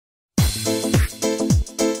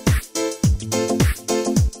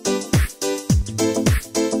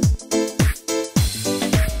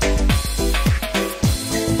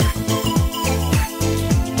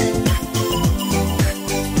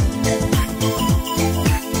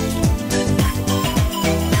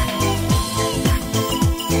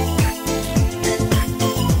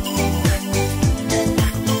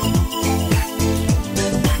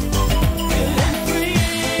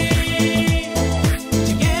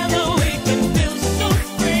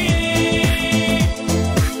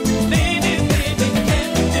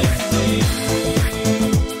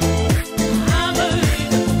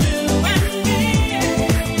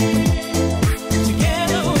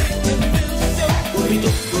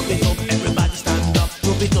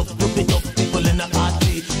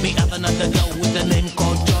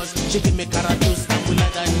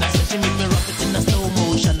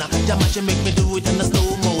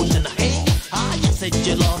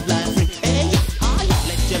love life free. Hey, yeah, ah, yeah,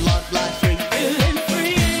 let your love life free. Feeling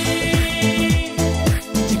free.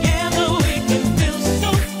 Together we can feel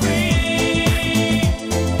so free.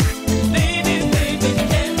 Baby, baby,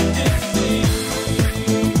 can't you see?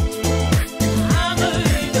 I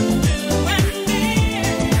believe in you and me.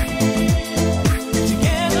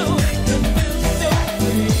 Together we can feel so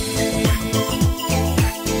free.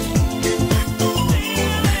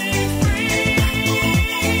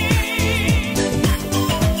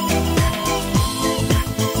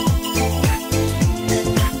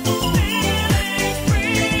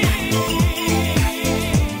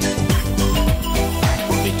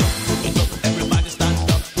 Everybody stand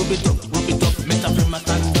up, rub it up, Mr. Firma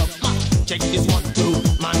stand up. Check this one too,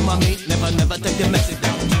 my mommy, never take the message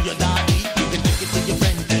down to your daddy. You can take it to your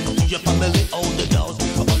friend and to your family, all the girls,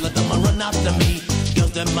 all of them are run after me.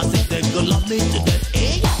 Girls them must say they go love me to death.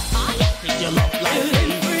 Hey.